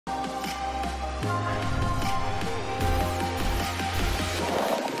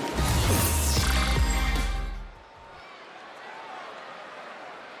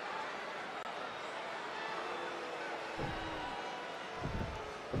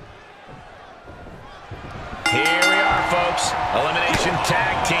Here we are, folks. Elimination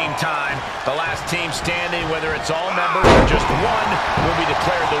tag team time. The last team standing, whether it's all members or just one, will be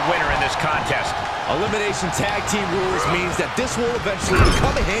declared the winner in this contest. Elimination tag team rules means that this will eventually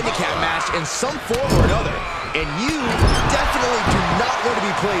become a handicap match in some form or another. And you definitely do not want to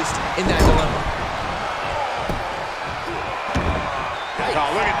be placed in that dilemma.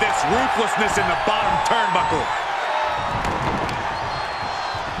 Oh, look at this ruthlessness in the bottom turnbuckle.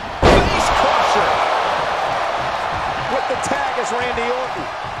 Face crusher. With the tag is Randy Orton.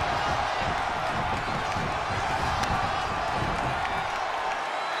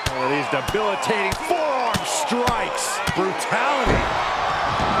 Oh, these debilitating forearm strikes. Brutality.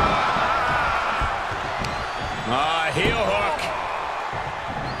 Heel hook.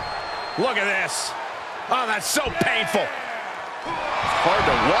 Look at this. Oh, that's so painful. It's hard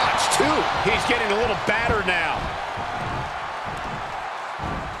to watch, too. He's getting a little battered now.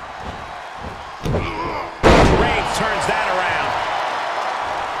 Reigns turns that around.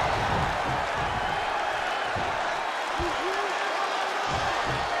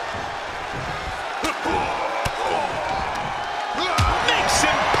 Makes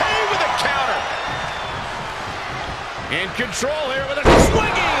him pay with a counter. In control here with a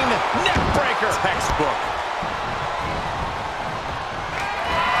swinging neck breaker. Textbook.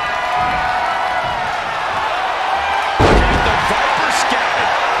 And the Viper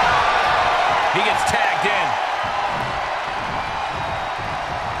scouted. He gets tagged in.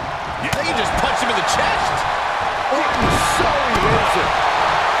 They can just punch him in the chest. Orton so elusive.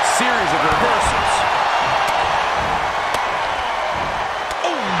 Series of reversals.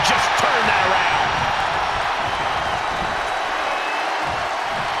 Oh, just turn that around.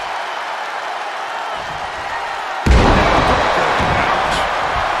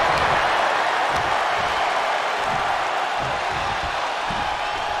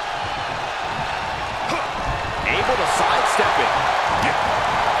 Able to sidestep it.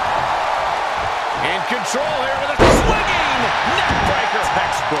 In control here with a swinging neck breaker.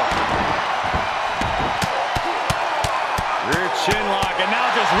 Textbook. Rear chin lock, and now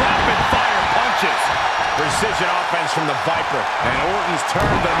just rapid fire punches. Precision offense from the Viper. And Orton's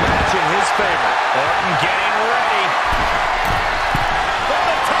turned the match in his favor. Orton getting ready. From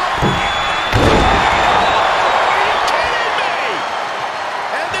the top. Are you kidding me?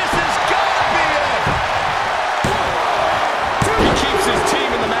 And this has got to be it. He keeps his team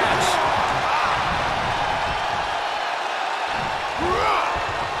in the match.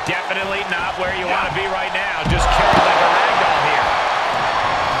 Definitely not where you want to be right now. Just carried like a ragdoll here.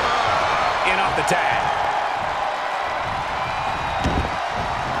 In off the tag.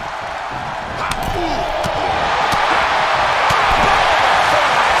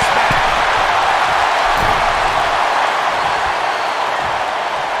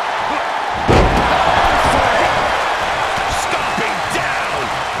 Stomping down.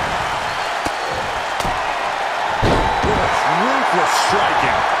 Ruthless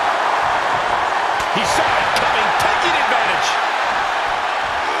striking. He saw it coming, taking advantage.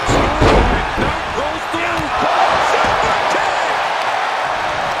 Goes through. Super kick.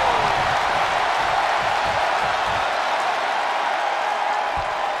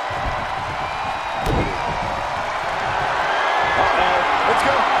 Let's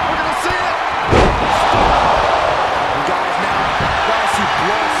go. We're going to see it. And guys, now, gotta see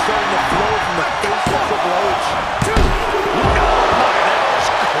blood starting to flow from the face of Triple H.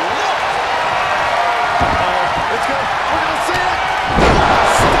 Let's go. We're going to see it.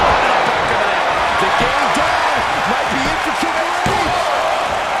 Stop in the back of that. The game down. Might be in for Triple H.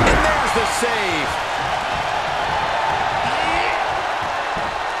 And there's the save.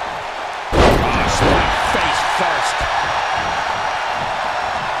 Spike face first.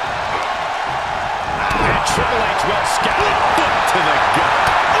 And Triple H well scouted. Foot to the gut.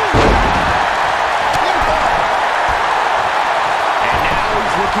 And now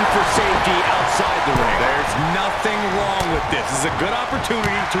he's looking for safety outside the ring. There's nothing wrong with this. This is a good opportunity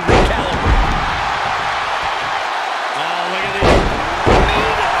to recalibrate. Oh, look at this.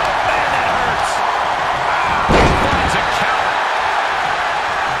 Man, that hurts. Finds a counter.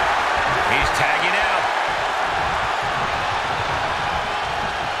 He's tagging out.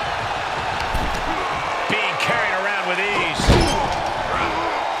 Being carried around with ease.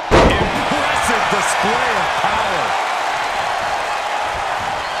 Impressive display of power.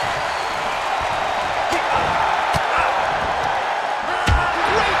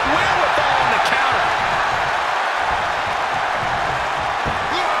 Great wherewithal on the counter.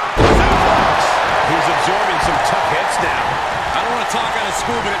 He's absorbing some tough hits now. I don't want to talk out of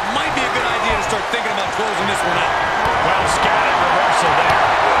school, but it might be a good idea to start thinking about closing this one out. Well scouted reversal there.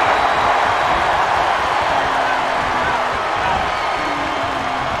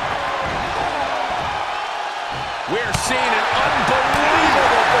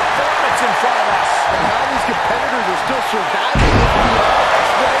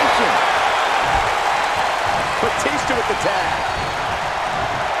 tag.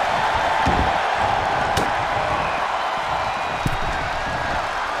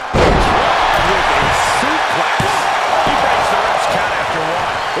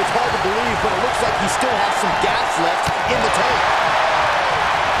 It's hard to believe, but it looks like he still has some gas left in the tank.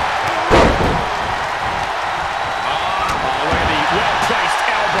 Oh, look at the well-placed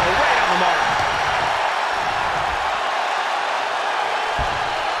elbow right on the mark.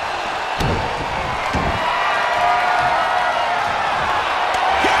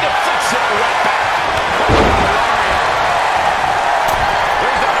 He deflects it right back.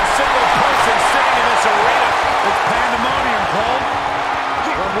 There's not a single person sitting in this arena. It's pandemonium, Cole.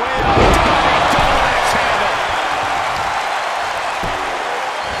 From way up, double axe handle.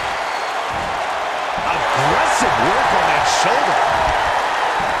 Aggressive work on that shoulder.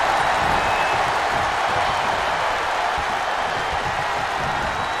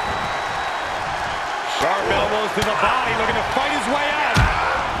 Sharp elbows to the body, looking to fight his way out.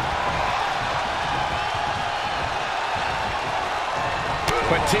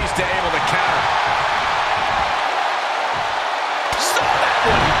 Batista able to counter. Saw that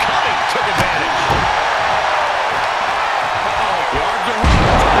one coming, took advantage. The arms are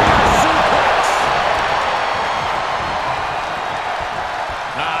hooked. Suplex.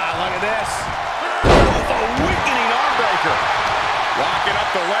 Look at this. A weakening arm breaker. Locking up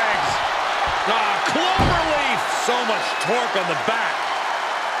the legs. Clover leaf. So much torque on the back.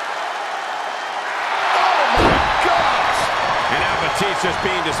 And now Batista's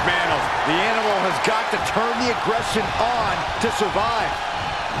being dismantled. The animal has got to turn the aggression on to survive.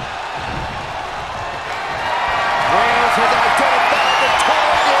 Reigns has identified the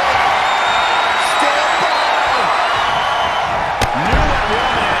target. Stand by. Knew that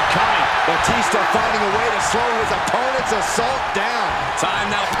woman had coming. Batista finding a way to slow his opponent's assault down. Time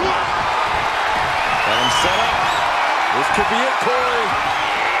now. Let him set up. This could be it, Corey.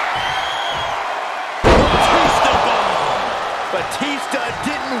 Batista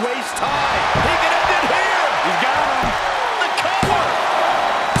didn't waste time. He can end it here. He's got him. The cover.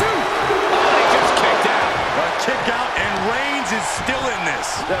 2. Oh, he just kicked out. A kick out, and Reigns is still in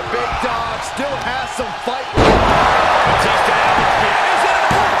this. The big dog still has some fight. Batista out of speed. Is it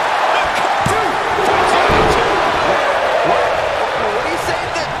over? The cover. 2. What do you say?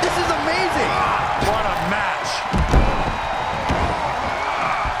 This is amazing. What a match.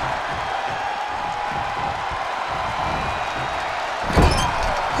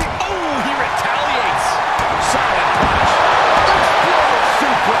 He retaliates. Solid punch. Explosive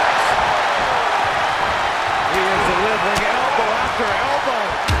suplex. He is delivering elbow after elbow.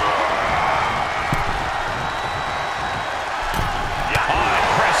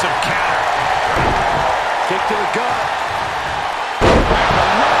 Impressive counter. Kick to the gut.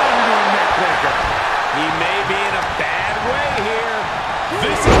 He may be in a bad way here.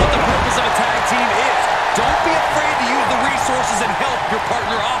 This is what the purpose of a tag team is. Don't be afraid to use the resources and help your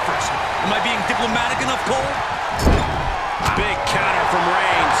partner offers. Am I being diplomatic enough, Cole? Big counter from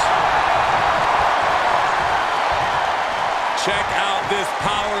Reigns. Check out this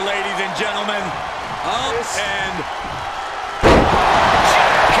power, ladies and gentlemen. Up and...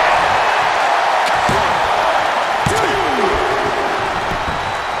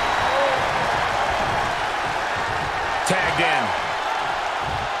 Tagged in.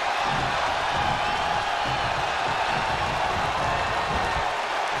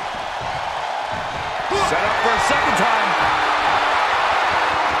 Set up for a second time.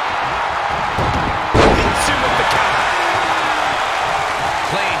 Hits him with the counter.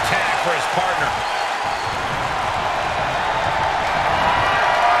 Clean tag for his partner.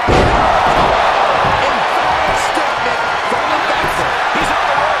 Emphatic statement from the boxer. He's on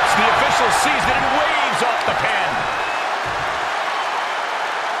the ropes. The official sees it and waves off the pin.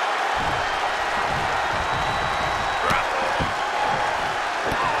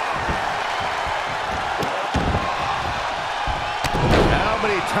 How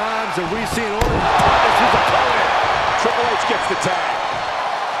many times have we seen Orton punish his opponent? Triple H gets the tag.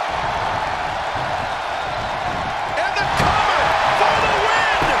 And the cover for the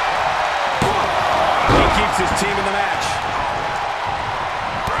win! He keeps his team in the match.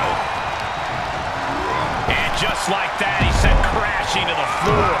 And just like that, he sent crashing to the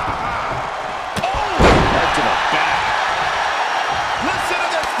floor. Right to the back. Listen to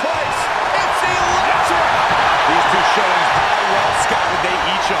this place. It's electric. These two showing how well scouted they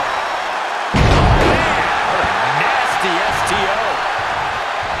each are. Man, what a nasty STO.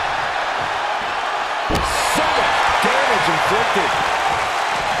 So much damage inflicted.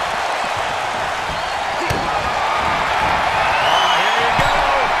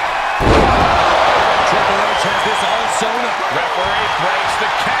 Triple H has this all sewn breaks the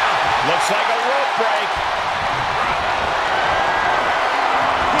count. Looks like a rope break.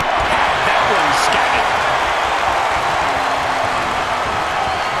 That one scattered.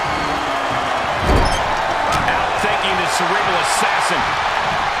 Outthinking the cerebral assassin.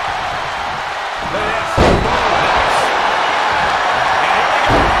 Look at this. And here we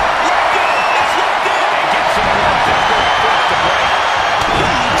go. Locked in. It's locked in. And gets some more temper forced to break.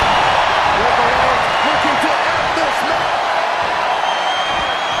 Looking to end this match.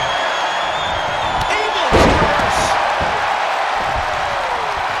 Evil twist.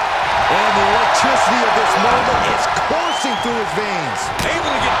 And the electricity of this moment is coursing through his veins. Able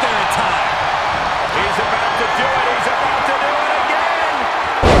to get there in time. He's about to do it. He's about to do it again.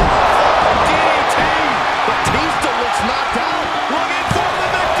 DDT. Batista looks knocked out. Looking for the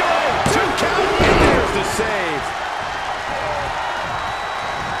victory. 2 count. And there's the save.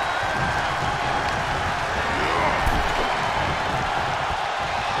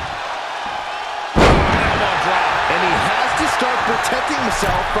 Elbow drop. And he has to start protecting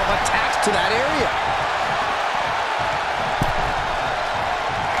himself from attacks to that area.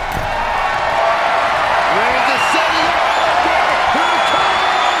 Where's the setting up? Here it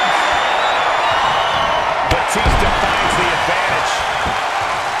comes! Batista finds the advantage.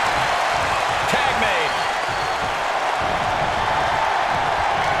 Tag made.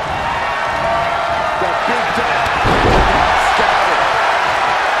 The big dog. Scattered.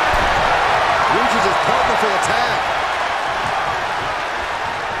 Reaches his partner for the tag.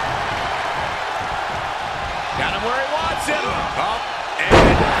 Got him where he wants him. Up and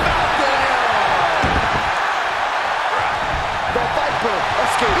Falcon Arrow. The Viper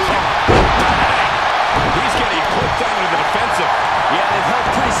escapes. he's getting put down to the defensive. Yeah, they've held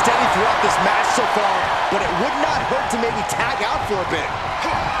pretty steady throughout this match so far, but it would not hurt to maybe tag out for a bit.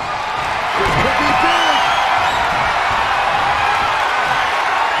 This could be big.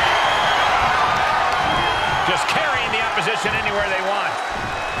 Just carrying the opposition anywhere they want.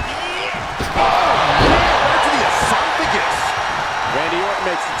 Oh, man, right to the esophagus. Randy Orton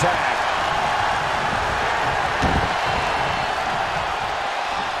makes the tag.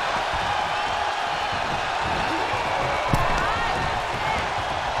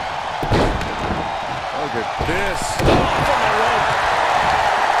 Look at this. From the rope.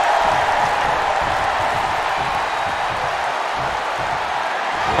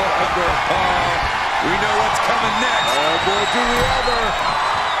 We know what's coming next. Oh boy, do we ever.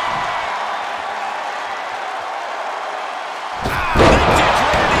 Vintage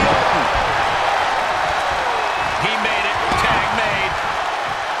Randy Orton. He made it. Tag made.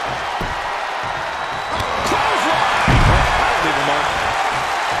 Clothesline. That'll leave a mark.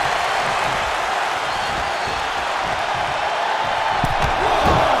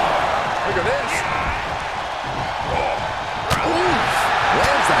 Look at this.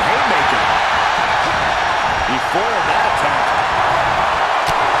 Lands the haymaker. He foiled that attack.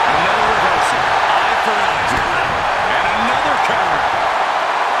 Another reversal. Eye for eye. And another counter.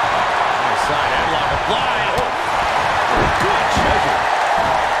 Nice side headlock applied. Oh, good measure.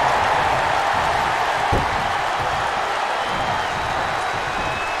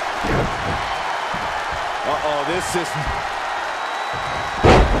 Uh-oh, this is...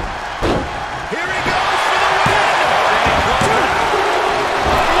 Here he goes for the win.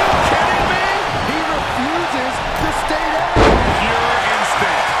 Are you kidding me? He refuses to stay down. Pure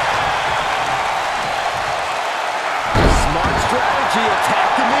instinct. Smart strategy. Attack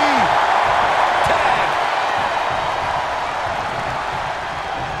the knee. Tag.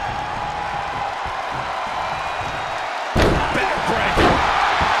 Backbreaker.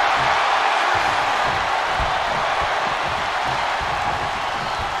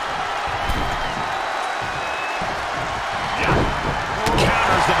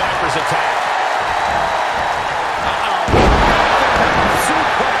 Counters the Viper's attack.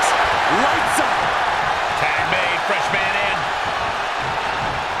 Suplex. Lights up. Tag made. Fresh man in.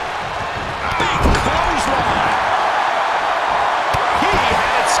 Big clothesline. He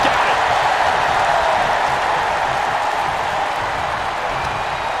had it scouted.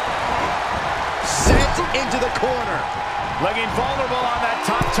 Sent into the corner. Looking vulnerable on that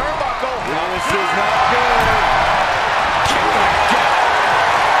top turnbuckle. This is not good. Kick to the gut.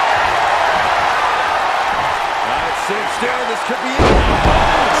 All right, sit still. This could be it.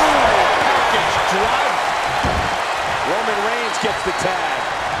 Package drive. Roman Reigns gets the tag.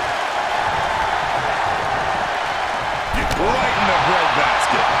 Right in the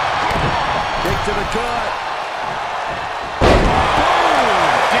breadbasket. Kick to the gut.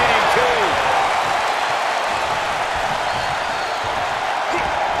 DDT.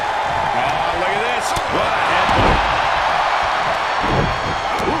 Look at this. What a headbutt.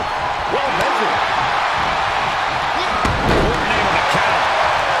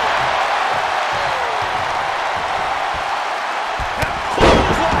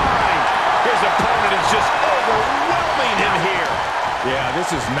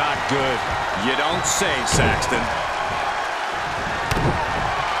 This is not good. You don't say, Saxton.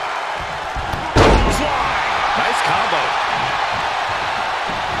 Nice combo.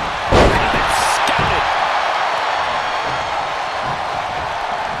 Got it scouted.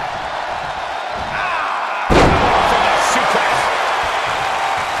 From a suplex.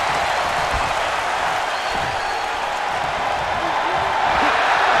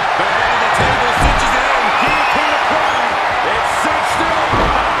 The head of the table cinches it in. Guillotine applied. It's cinched in.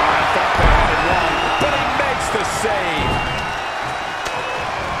 I thought that ended wrong, but he makes the save.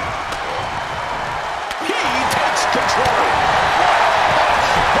 He takes control.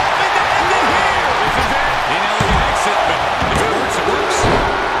 Hoping to end it here. This is it. Inelegant exit, but if it works, it works.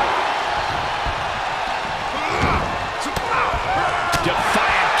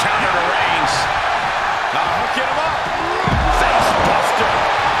 Defiant counter to Reigns. Hooking him up. Face buster.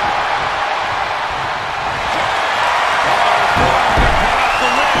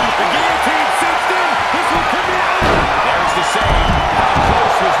 The guillotine cinched in. This one could be over. There's the save. How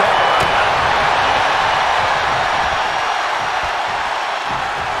close was that?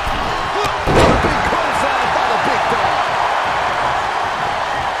 Big clothesline by the big dog.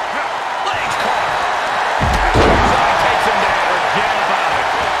 Legs caught. Clothesline takes him down. Forget about it.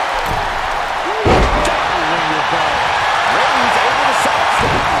 Down when you're ball. Reigns able to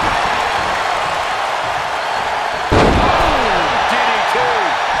sidestep. DDT.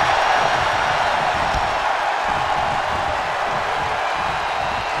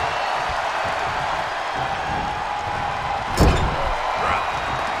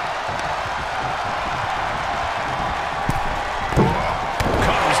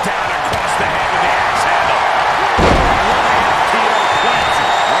 Comes down across the head with the axe handle.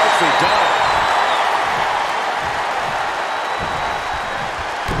 Nicely done.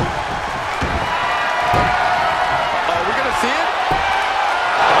 Are we gonna see it?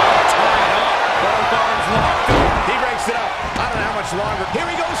 Tied up. Both arms locked up. He breaks it up. I don't know how much longer. Here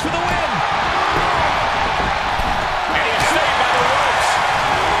he goes for the win. And he's saved by the ropes.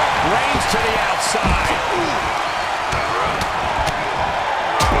 Reigns to the outside.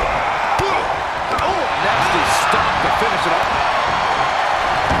 Oh, nasty stop to finish it off.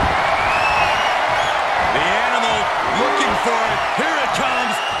 The animal looking for it. Here it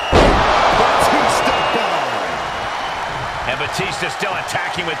comes. Batista bomb. And Batista still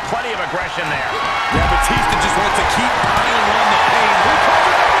attacking with plenty of aggression there. Yeah, Batista just wants to keep piling on the pain.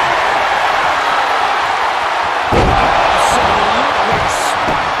 Absolutely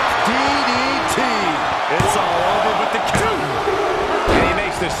spiked. DDT. It's all over but the count. And he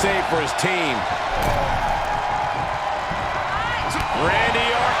makes the save for his team. Randy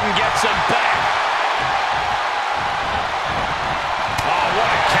Orton gets him back. Oh,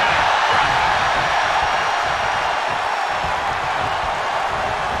 what a counter.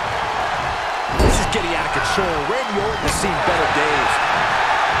 This is getting out of control. Randy Orton has seen better days.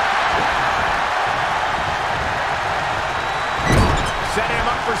 Set him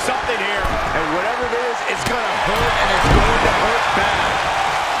up for something here. And whatever it is, it's going to hurt, and it's going to hurt bad.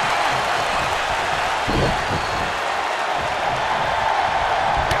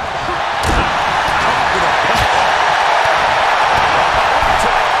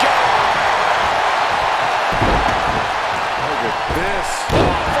 Look at this.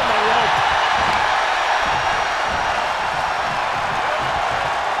 From the rope.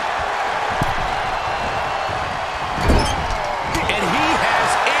 And he has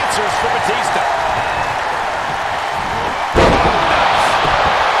answers for Batista.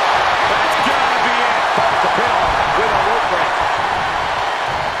 That's gotta be it. The pin with a rope break.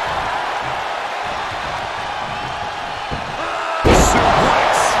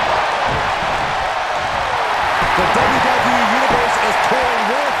 Suplex. The WWE Universe is pouring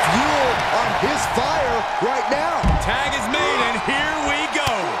more fuel on his fire right now. Tag is made, and here we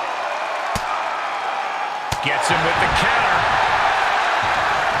go. Gets him with the counter.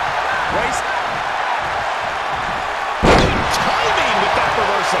 Race Timing with that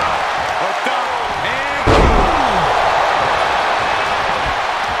reversal. hooked up, and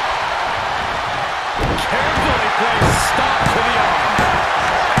carefully placed stop to the arm.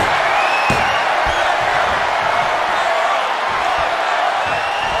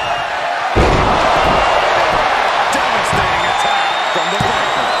 Devastating attack from the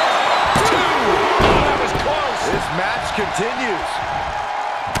Viper. Two. Oh, that was close. This match continues.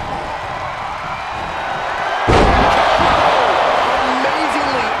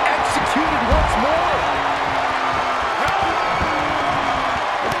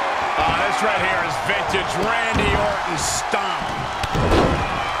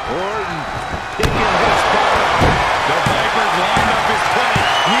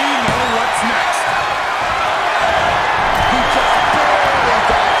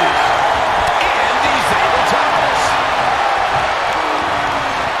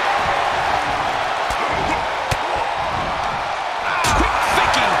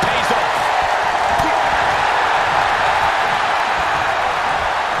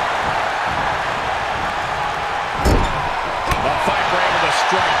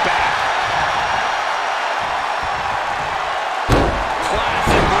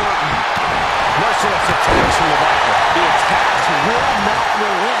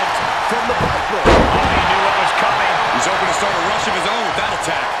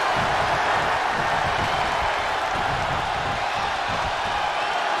 attack.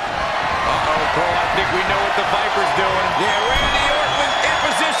 Uh-oh, Cole, I think we know what the Viper's doing. Yeah, Randy Orton in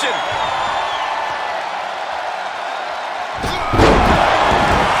position.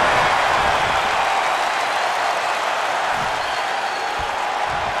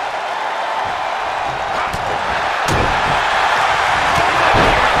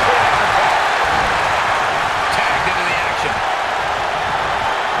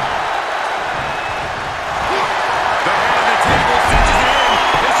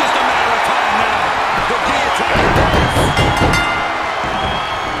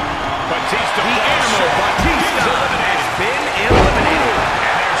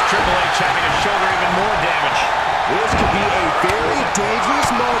 Having to shoulder even more damage. This could be a very dangerous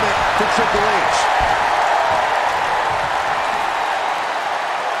moment for Triple H.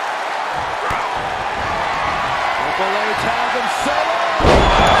 Triple H has him solo.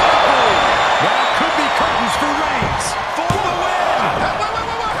 Now could be curtains for Reigns. For the win.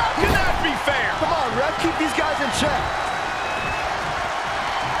 Wait. How can that be fair? Come on, ref. Keep these guys in check.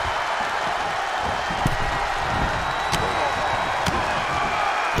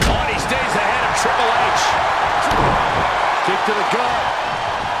 Stays ahead of Triple H. Kick to the gut.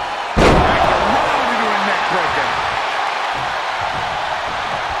 Back around into a neck breaker.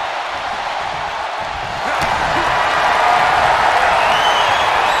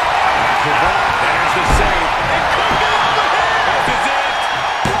 After that, there's the save. It could be over here. This is it.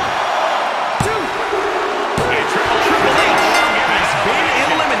 1, 2. And Triple H has been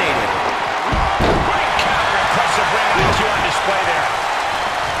eliminated. Great counter. Impressive ring IQ on display there.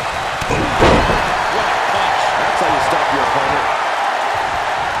 That's how you stop your opponent.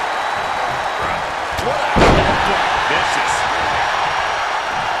 Vicious.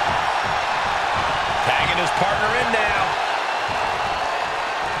 Tagging his partner in now.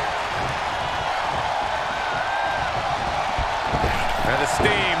 And the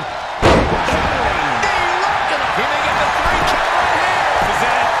steam. He may get the 3 count right here. This is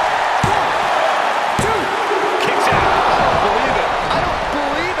it. 1, 2. Kicks out. I don't believe it. I don't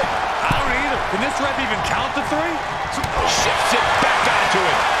believe it. I don't either. Can this ref even count the 3? Shifts it back onto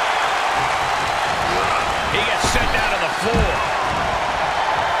him. He gets sent down to the floor.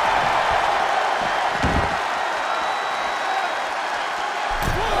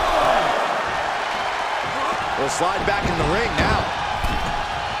 We'll slide back in the ring now.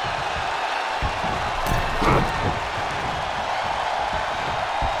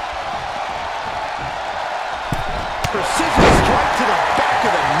 Precision strike to the back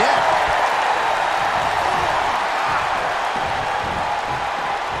of the neck.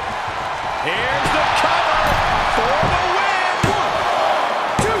 Here's the cover for the win. 1,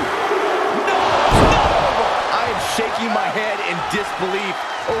 2. No. I am shaking my head in disbelief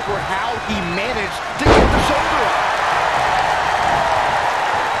over how he managed to get the shoulder up.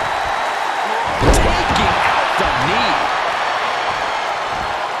 Taking out the knee.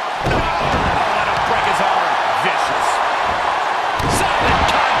 Let him break his arm. Vicious. Solid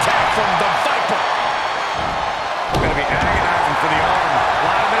contact from the Viper. Going to be agonizing for the arm.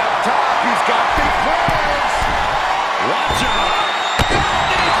 Line it up top. He's got big plans. Watch out.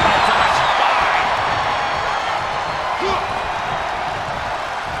 Knee right to the spine.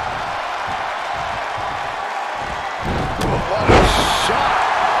 What a shot.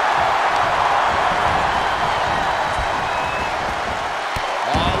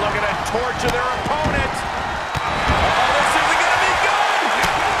 Oh, looking to torture their opponent. Oh, this isn't going to be good.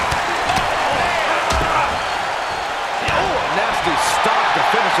 Oh, a nasty stop to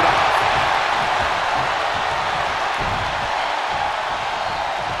finish it off.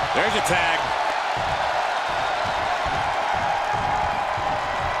 There's a tag.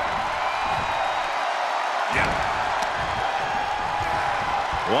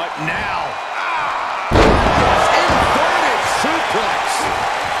 What now? Inverted suplex.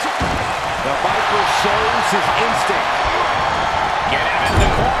 The Viper shows his instinct. Get him in the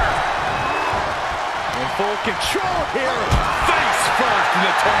corner. In full control here. Face first in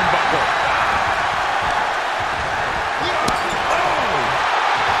the turnbuckle.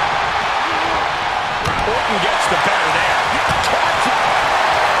 Orton gets the better there. Catch it.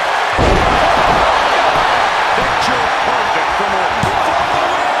 Picture perfect from Orton.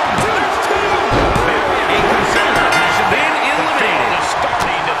 A competitor has been eliminated. Is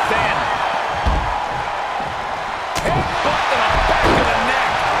starting to thin. Headbutt to the back of the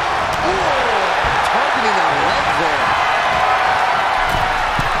neck. Targeting the leg there.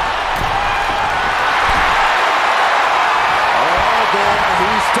 Oh boy,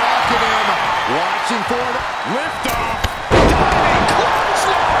 he's stalking him. Watching for it. Lift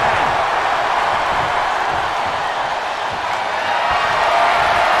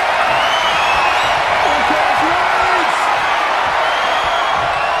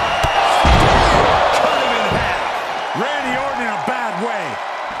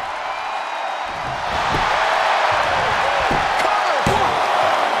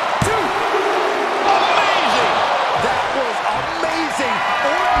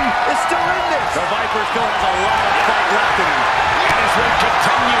still in this. The Viper still has a lot of fight left in him. And this one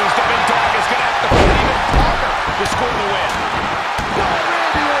continues. The big dog is going to have to put even harder to score the win.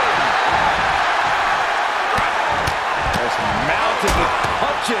 Just mounted with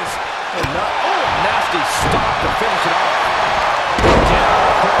punches. And not, oh, a nasty stop to finish it off. Down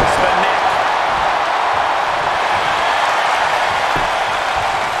across the neck.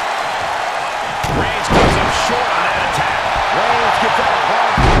 Reigns comes up short on that attack. Reigns gets out of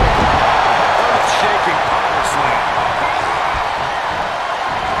hard. Earth-shaking power slam.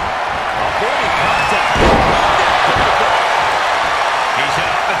 Avoiding contact. He's in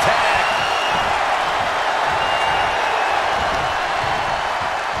off the tag.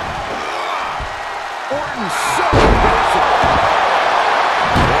 Orton's so aggressive.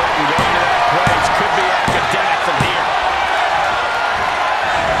 Orton getting to that place could be academic from here.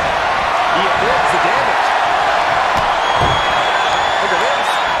 He avoids the damage. Look at this.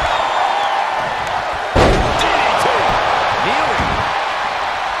 DDT. Kneeling.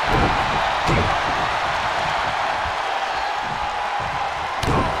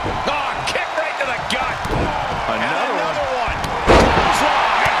 Oh, kick right to the gut. Another one.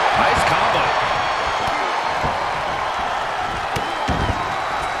 Clothesline. Nice combo.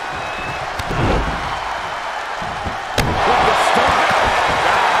 With the stomp.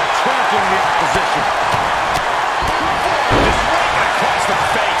 Trampling the opposition. Just right across the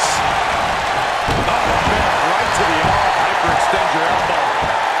face. Oh, man, right to the arm. Hyperextend your elbow.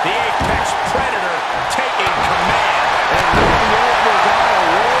 The Apex Predator taking command. And the elbow's on a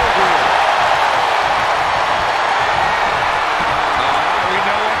roll here. We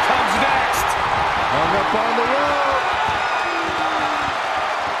know what comes next. Hung up on the rope.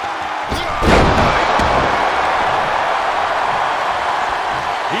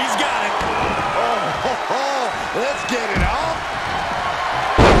 He's got it. Oh, let's get it off.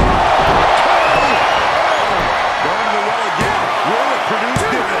 Going the well again. Will it produce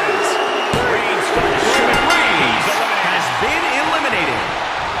dividends? Reigns shooting. Reigns has been eliminated.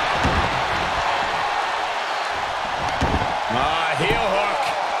 Heel hook.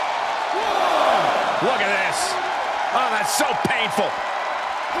 Look at this. Oh, that's so painful.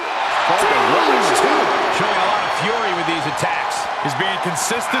 Showing a lot of fury with these attacks. He's being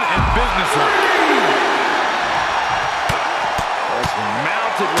consistent and businesslike. That's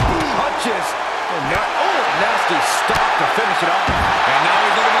mounted with punches. And now, oh, nasty stop to finish it off. And now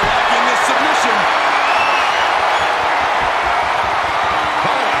he's looking to lock in this submission.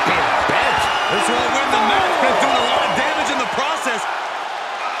 Probably not being bent. This won't win the match, but it's doing a lot of damage in the process.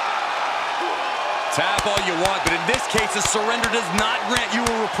 Tap all you want, but in this case, a surrender does not grant you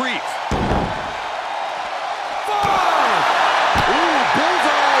a reprieve. Ooh,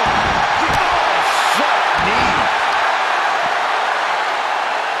 bullseye. Oh, sharp knee.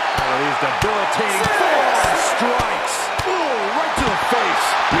 Oh, these debilitating forearm strikes. Ooh, right to the face.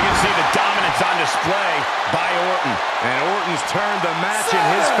 You can see the dominance on display by Orton. And Orton's turned the match in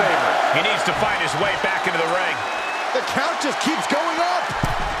his favor. He needs to find his way back into the ring. The count just keeps going up.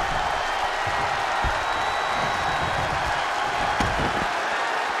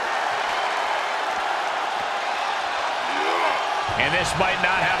 And this might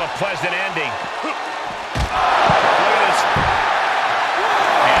not have a pleasant ending. Look at this.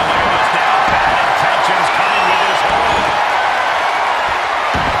 And look at this now. Bad intentions coming with his hold.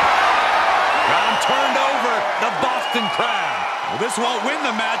 Got him turned over, the Boston Crab. Well, this won't win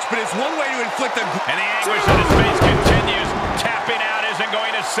the match, but it's one way to inflict a... And the anguish on his face continues. Tapping out isn't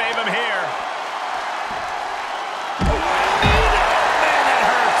going to save him here. Man, that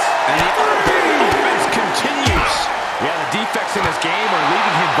hurts. And the unbeaten offense continues. Yeah, the defects in this game are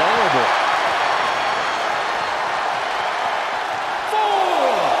leaving him vulnerable. 4,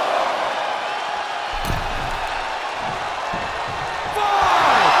 5.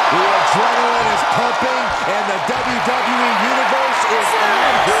 The adrenaline is pumping, and the WWE Universe is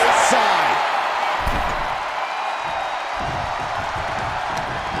on his side.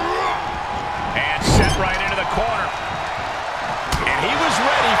 And set right into the corner. And he was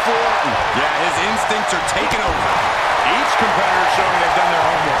ready for Orton. Yeah, his instincts are taking over. Each competitor showing they've done their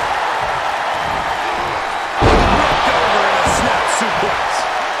homework. Knocked over in a snap suplex.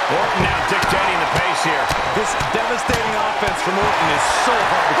 Orton now dictating the pace here. This devastating offense from Orton is so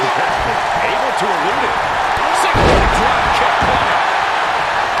hard to compare with. Able to elude it. Single drop kick planted.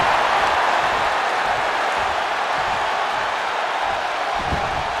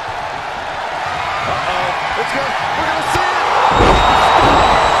 Let's go. We're going to see it.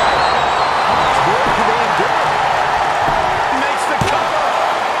 What can they endure? Makes the cover.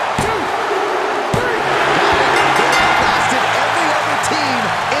 2, 3. Got it. They outlasted every other team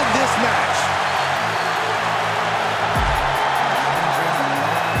in this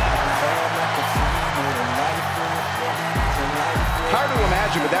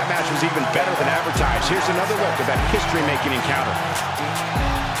imagine, but that match was even better than advertised. Here's another look at that history-making encounter.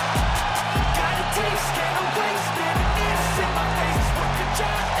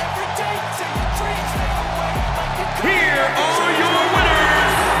 Here are your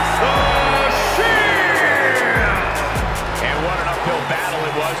winners, The Shield! And what an uphill battle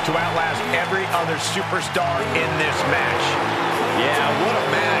it was to outlast every other superstar in this match. Yeah, what a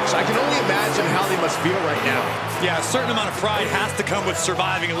match. I can only imagine how they must feel right now. Yeah, a certain amount of pride has to come with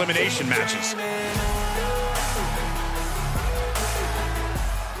surviving elimination matches.